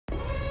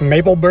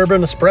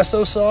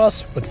Maple-Bourbon-Espresso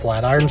sauce with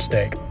flat iron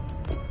steak.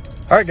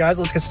 All right, guys,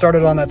 let's get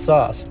started on that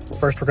sauce.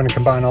 First, we're going to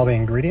combine all the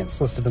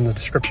ingredients listed in the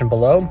description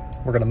below.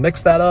 We're going to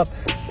mix that up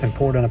and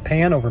pour it in a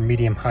pan over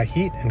medium-high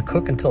heat and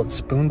cook until it's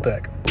spoon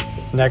thick.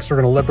 Next, we're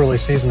going to liberally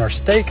season our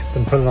steak,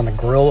 then put it on the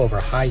grill over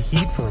high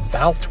heat for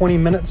about 20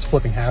 minutes,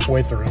 flipping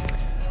halfway through.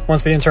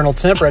 Once the internal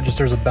temp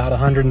registers about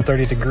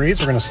 130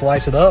 degrees, we're going to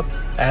slice it up,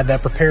 add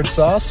that prepared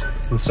sauce,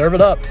 and serve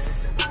it up.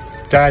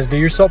 Guys, do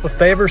yourself a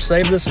favor,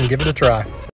 save this, and give it a try.